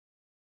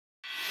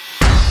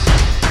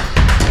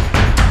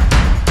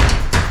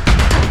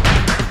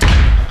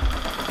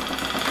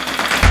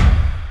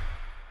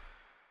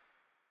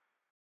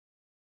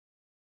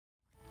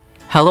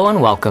Hello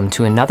and welcome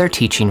to another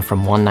teaching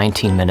from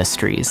 119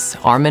 Ministries.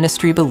 Our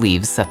ministry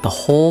believes that the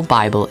whole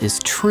Bible is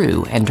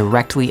true and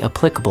directly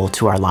applicable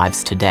to our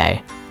lives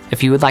today.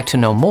 If you would like to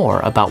know more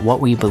about what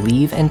we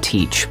believe and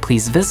teach,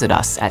 please visit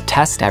us at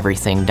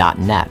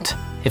testeverything.net.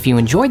 If you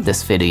enjoyed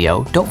this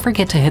video, don't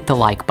forget to hit the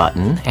like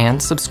button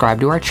and subscribe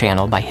to our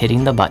channel by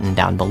hitting the button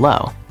down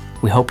below.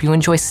 We hope you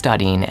enjoy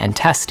studying and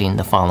testing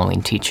the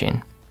following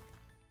teaching.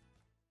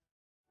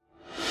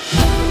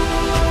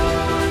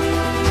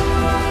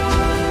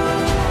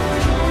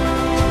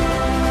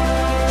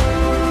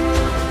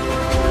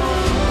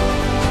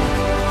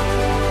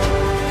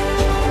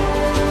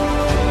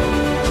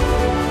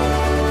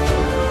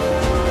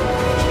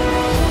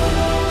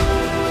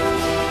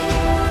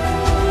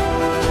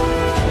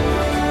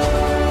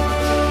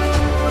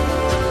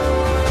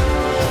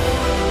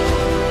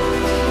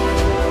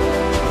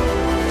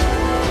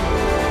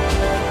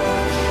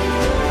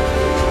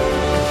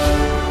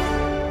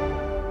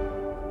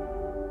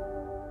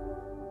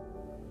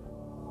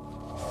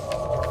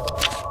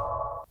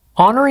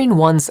 Honoring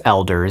one's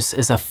elders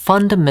is a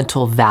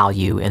fundamental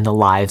value in the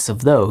lives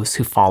of those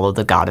who follow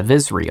the God of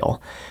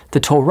Israel. The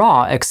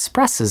Torah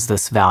expresses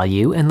this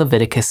value in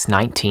Leviticus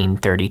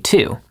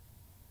 19:32.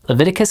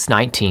 Leviticus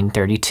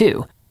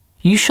 19:32.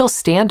 You shall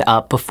stand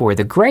up before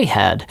the gray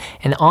head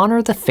and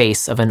honor the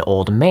face of an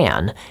old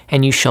man,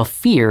 and you shall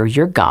fear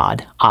your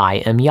God. I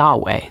am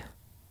Yahweh.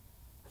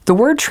 The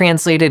word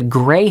translated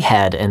gray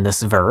head in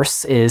this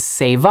verse is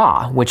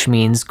seva, which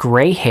means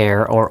gray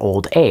hair or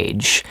old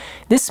age.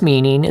 This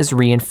meaning is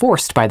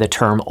reinforced by the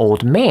term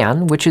old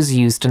man, which is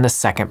used in the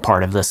second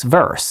part of this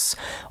verse.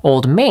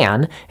 Old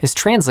man is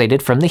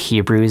translated from the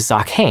Hebrew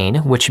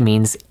zaken, which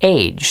means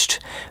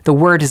aged. The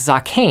word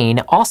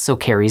zaken also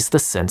carries the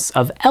sense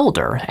of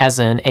elder, as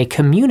in a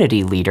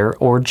community leader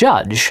or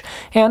judge,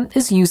 and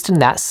is used in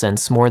that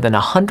sense more than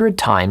 100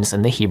 times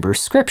in the Hebrew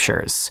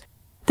scriptures.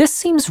 This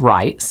seems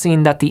right,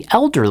 seeing that the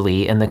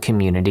elderly in the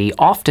community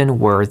often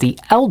were the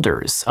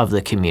elders of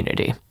the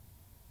community.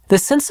 The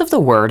sense of the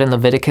word in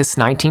Leviticus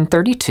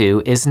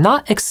 19:32 is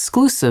not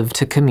exclusive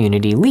to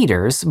community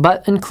leaders,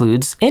 but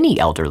includes any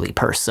elderly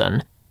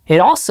person. It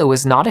also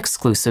is not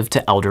exclusive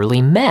to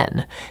elderly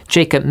men.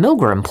 Jacob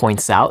Milgram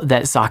points out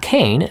that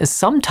zaken is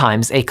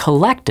sometimes a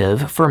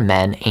collective for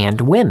men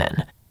and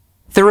women.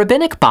 The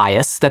rabbinic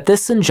bias that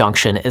this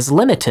injunction is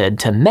limited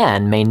to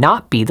men may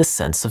not be the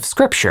sense of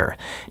Scripture.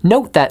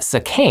 Note that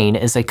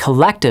zaken is a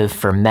collective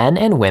for men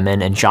and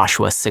women in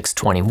Joshua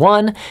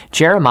 6:21,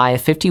 Jeremiah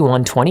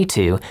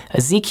 51:22,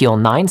 Ezekiel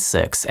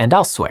 9:6, and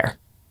elsewhere.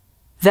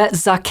 That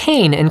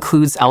zaken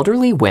includes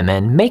elderly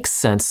women makes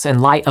sense in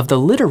light of the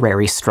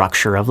literary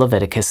structure of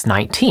Leviticus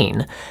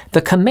 19.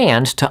 The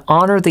command to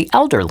honor the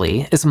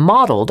elderly is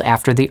modeled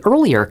after the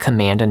earlier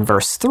command in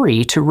verse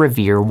 3 to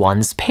revere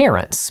one's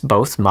parents,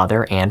 both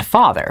mother and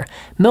father.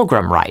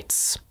 Milgram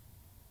writes,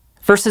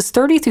 Verses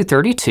 30 through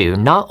 32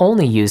 not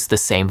only use the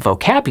same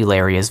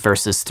vocabulary as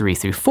verses 3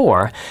 through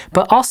 4,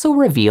 but also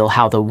reveal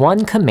how the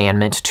one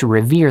commandment to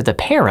revere the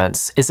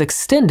parents is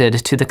extended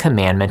to the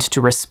commandment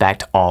to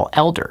respect all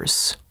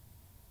elders.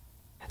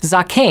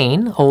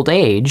 Zaken, old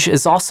age,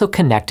 is also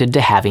connected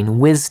to having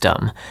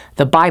wisdom.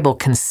 The Bible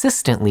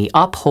consistently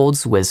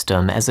upholds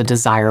wisdom as a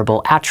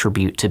desirable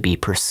attribute to be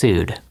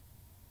pursued.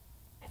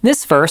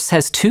 This verse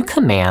has two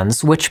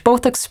commands which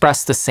both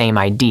express the same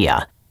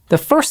idea. The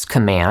first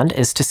command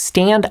is to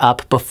stand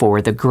up before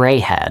the gray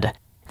head.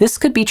 This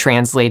could be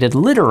translated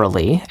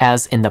literally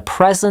as in the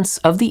presence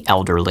of the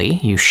elderly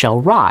you shall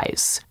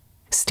rise.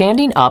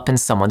 Standing up in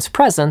someone's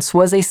presence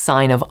was a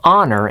sign of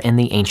honor in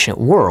the ancient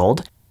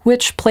world,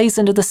 which plays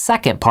into the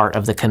second part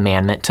of the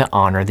commandment to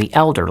honor the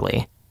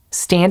elderly.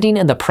 Standing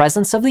in the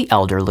presence of the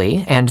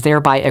elderly and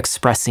thereby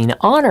expressing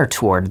honor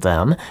toward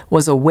them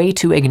was a way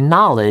to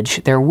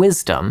acknowledge their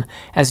wisdom,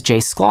 as J.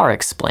 Sklar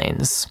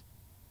explains.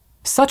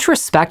 Such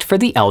respect for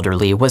the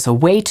elderly was a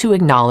way to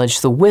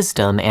acknowledge the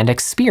wisdom and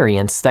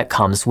experience that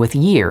comes with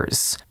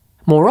years.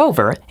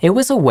 Moreover, it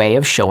was a way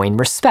of showing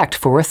respect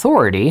for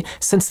authority,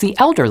 since the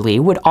elderly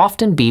would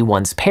often be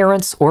one's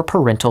parents or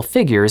parental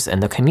figures in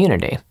the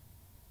community.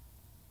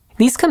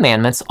 These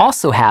commandments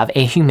also have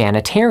a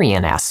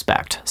humanitarian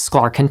aspect.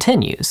 Sklar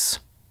continues.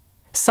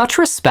 Such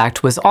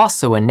respect was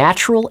also a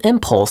natural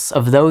impulse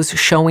of those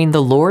showing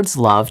the Lord's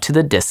love to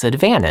the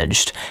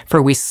disadvantaged,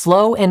 for we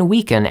slow and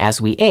weaken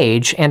as we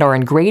age and are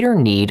in greater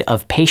need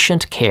of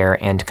patient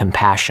care and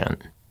compassion.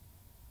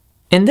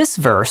 In this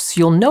verse,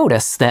 you'll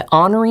notice that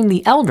honoring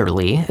the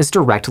elderly is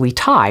directly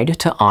tied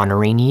to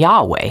honoring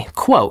Yahweh,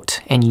 quote,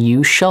 and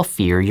you shall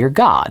fear your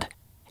God.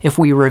 If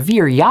we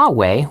revere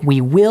Yahweh, we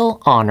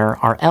will honor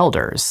our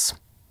elders.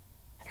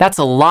 That's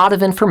a lot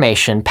of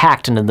information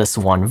packed into this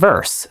one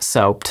verse,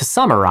 so to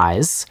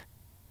summarize,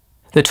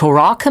 the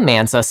Torah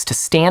commands us to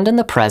stand in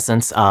the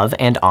presence of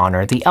and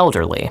honor the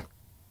elderly.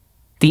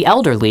 The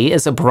elderly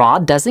is a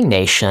broad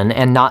designation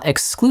and not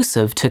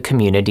exclusive to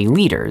community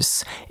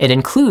leaders. It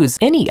includes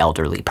any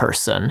elderly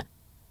person.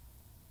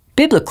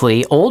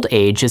 Biblically, old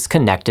age is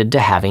connected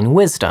to having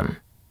wisdom.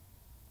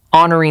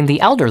 Honoring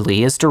the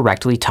elderly is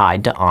directly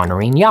tied to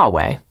honoring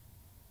Yahweh.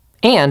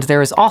 And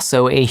there is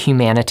also a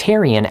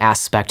humanitarian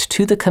aspect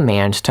to the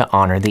command to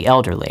honor the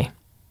elderly.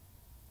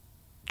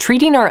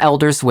 Treating our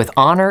elders with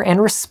honor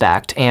and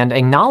respect and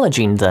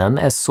acknowledging them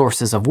as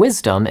sources of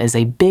wisdom is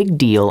a big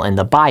deal in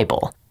the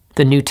Bible.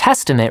 The New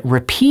Testament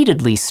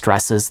repeatedly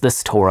stresses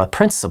this Torah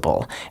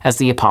principle, as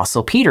the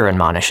Apostle Peter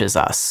admonishes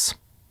us.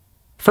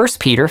 1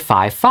 Peter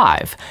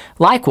 5:5,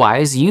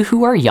 "Likewise, you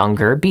who are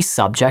younger, be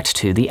subject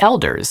to the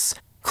elders.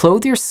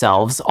 Clothe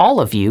yourselves,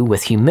 all of you,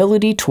 with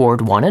humility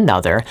toward one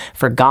another,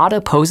 for God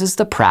opposes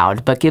the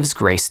proud but gives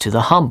grace to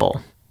the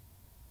humble."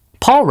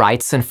 Paul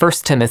writes in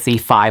 1 Timothy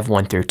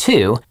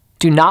 5:1-2,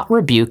 "Do not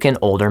rebuke an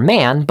older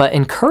man, but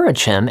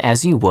encourage him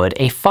as you would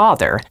a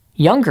father,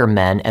 younger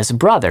men as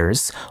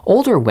brothers,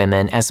 older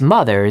women as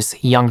mothers,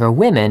 younger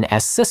women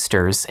as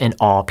sisters, in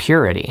all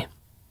purity."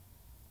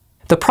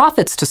 The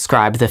prophets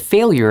describe the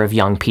failure of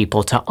young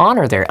people to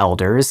honor their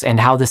elders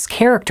and how this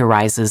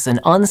characterizes an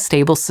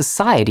unstable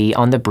society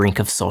on the brink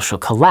of social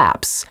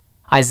collapse.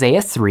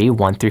 Isaiah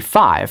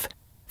 3:1-5.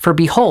 "For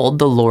behold,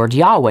 the Lord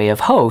Yahweh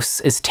of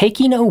hosts is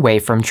taking away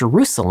from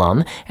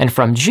Jerusalem and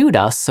from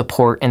Judah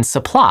support and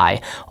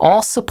supply,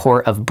 all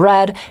support of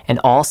bread and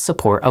all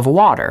support of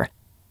water.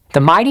 The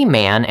mighty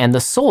man and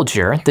the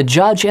soldier, the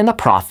judge and the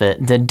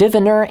prophet, the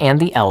diviner and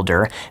the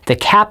elder, the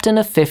captain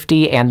of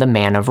 50 and the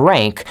man of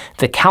rank,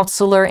 the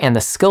counselor and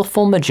the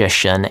skillful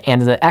magician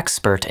and the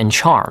expert in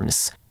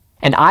charms.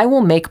 And I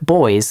will make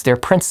boys their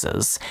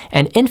princes,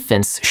 and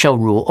infants shall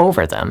rule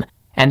over them.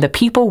 And the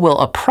people will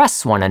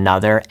oppress one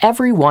another,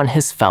 every one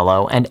his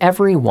fellow, and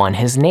every one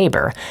his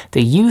neighbor.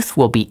 The youth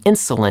will be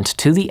insolent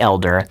to the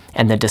elder,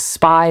 and the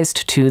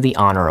despised to the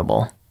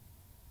honorable."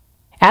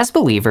 As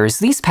believers,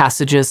 these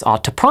passages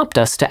ought to prompt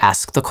us to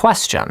ask the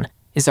question,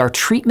 is our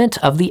treatment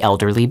of the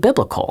elderly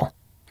biblical?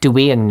 Do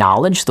we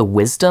acknowledge the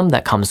wisdom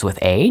that comes with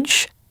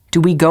age? Do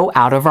we go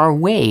out of our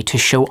way to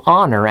show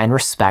honor and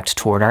respect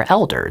toward our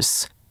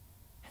elders?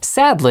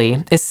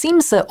 Sadly, it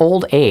seems that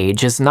old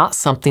age is not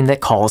something that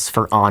calls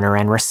for honor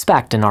and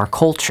respect in our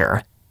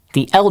culture.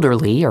 The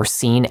elderly are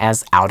seen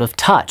as out of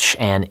touch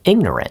and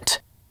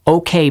ignorant.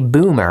 "Okay,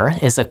 boomer"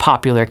 is a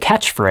popular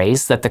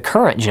catchphrase that the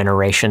current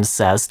generation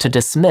says to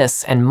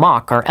dismiss and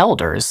mock our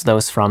elders,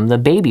 those from the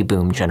baby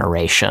boom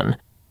generation.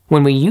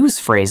 When we use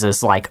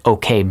phrases like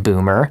 "okay,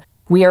 boomer,"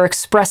 we are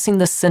expressing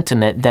the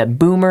sentiment that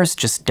boomers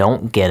just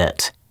don't get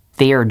it.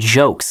 They are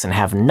jokes and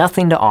have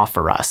nothing to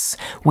offer us.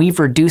 We've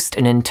reduced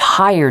an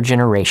entire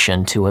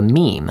generation to a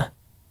meme.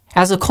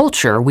 As a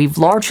culture, we've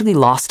largely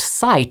lost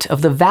sight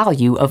of the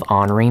value of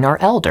honoring our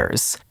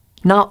elders.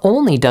 Not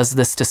only does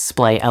this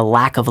display a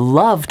lack of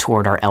love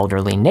toward our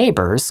elderly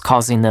neighbors,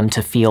 causing them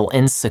to feel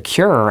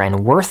insecure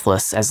and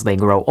worthless as they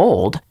grow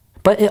old,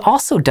 but it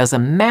also does a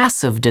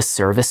massive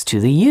disservice to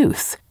the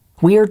youth.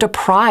 We are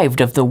deprived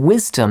of the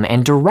wisdom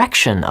and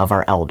direction of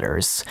our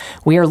elders.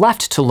 We are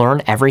left to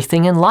learn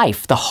everything in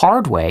life the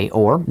hard way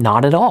or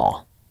not at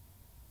all.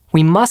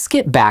 We must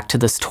get back to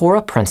this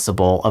Torah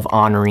principle of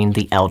honoring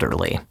the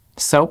elderly.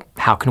 So,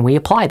 how can we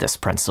apply this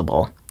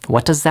principle?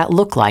 What does that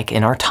look like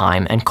in our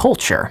time and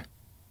culture?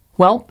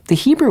 Well, the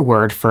Hebrew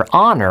word for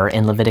honor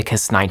in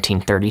Leviticus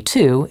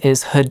 19:32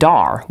 is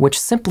hadar, which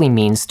simply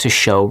means to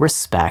show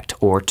respect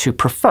or to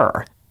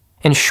prefer.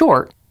 In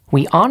short,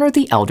 we honor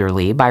the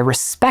elderly by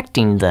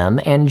respecting them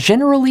and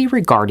generally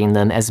regarding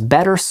them as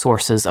better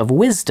sources of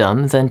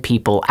wisdom than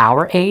people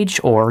our age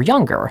or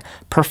younger,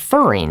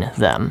 preferring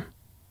them.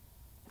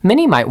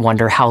 Many might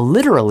wonder how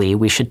literally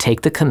we should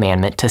take the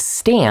commandment to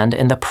stand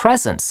in the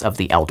presence of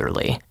the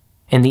elderly.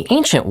 In the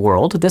ancient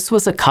world, this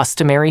was a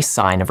customary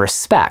sign of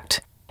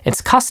respect. It's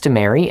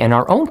customary in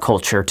our own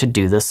culture to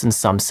do this in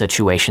some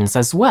situations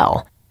as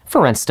well.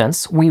 For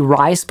instance, we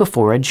rise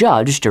before a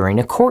judge during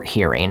a court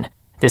hearing.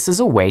 This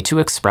is a way to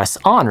express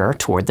honor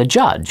toward the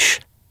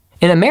judge.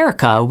 In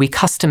America, we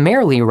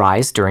customarily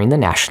rise during the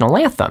national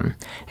anthem.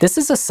 This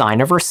is a sign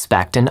of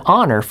respect and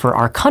honor for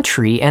our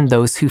country and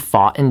those who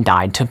fought and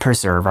died to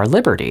preserve our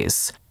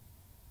liberties.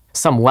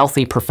 Some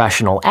wealthy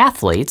professional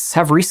athletes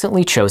have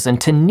recently chosen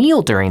to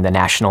kneel during the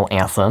national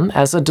anthem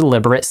as a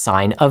deliberate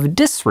sign of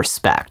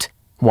disrespect.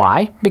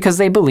 Why? Because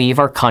they believe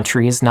our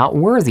country is not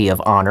worthy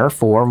of honor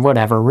for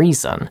whatever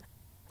reason.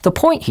 The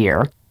point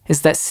here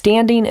is that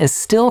standing is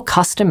still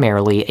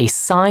customarily a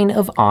sign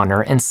of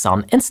honor in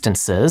some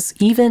instances,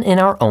 even in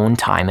our own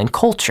time and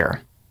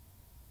culture.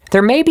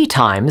 There may be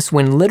times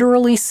when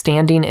literally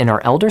standing in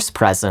our elders'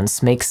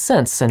 presence makes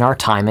sense in our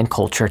time and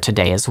culture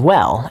today as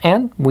well,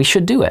 and we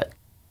should do it.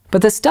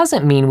 But this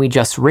doesn't mean we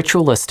just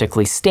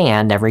ritualistically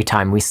stand every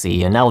time we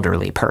see an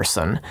elderly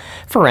person.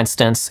 For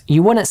instance,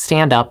 you wouldn't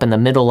stand up in the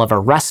middle of a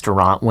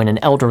restaurant when an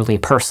elderly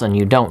person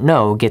you don't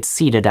know gets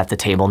seated at the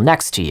table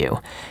next to you.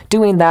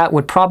 Doing that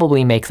would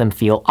probably make them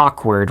feel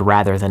awkward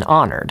rather than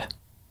honored.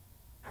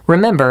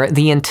 Remember,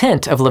 the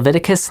intent of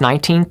Leviticus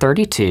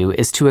 19:32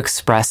 is to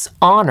express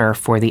honor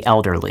for the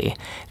elderly.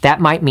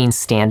 That might mean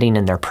standing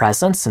in their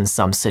presence in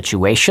some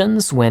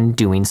situations when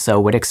doing so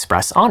would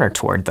express honor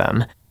toward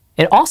them.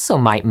 It also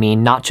might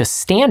mean not just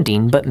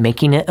standing, but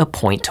making it a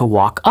point to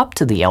walk up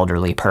to the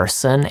elderly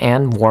person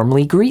and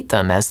warmly greet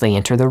them as they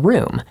enter the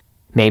room.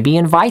 Maybe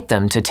invite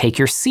them to take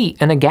your seat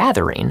in a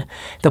gathering.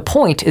 The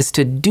point is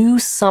to do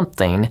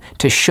something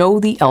to show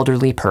the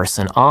elderly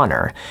person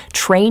honor.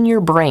 Train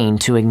your brain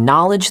to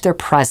acknowledge their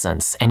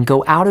presence and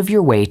go out of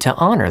your way to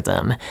honor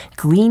them.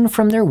 Glean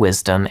from their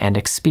wisdom and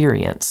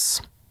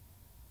experience.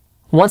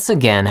 Once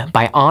again,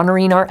 by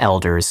honoring our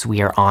elders,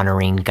 we are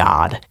honoring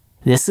God.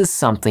 This is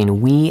something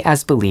we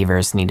as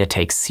believers need to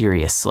take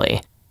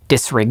seriously.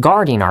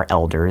 Disregarding our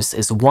elders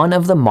is one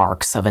of the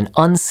marks of an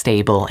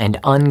unstable and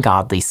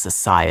ungodly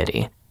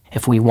society.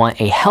 If we want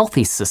a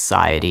healthy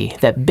society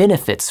that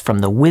benefits from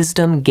the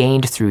wisdom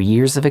gained through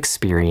years of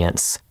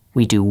experience,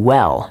 we do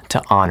well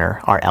to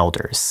honor our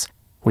elders.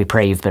 We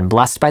pray you've been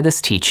blessed by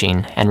this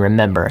teaching, and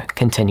remember,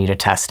 continue to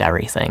test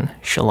everything.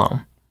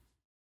 Shalom.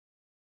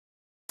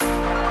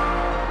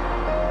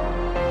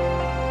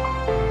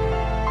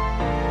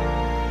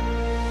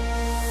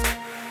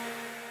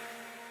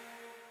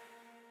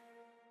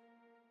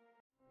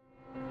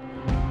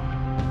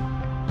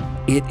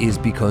 It is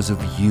because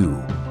of you,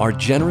 our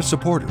generous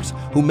supporters,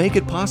 who make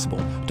it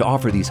possible to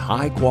offer these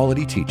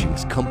high-quality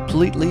teachings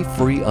completely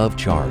free of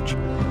charge.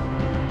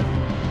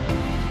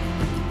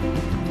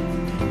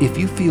 If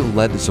you feel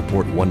led to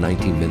support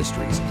 119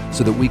 Ministries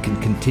so that we can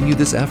continue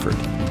this effort,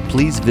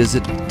 please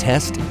visit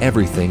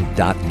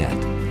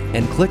testeverything.net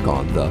and click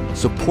on the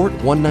Support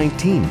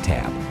 119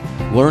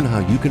 tab. Learn how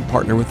you can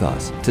partner with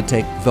us to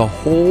take the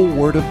whole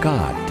Word of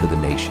God to the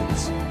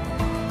nations.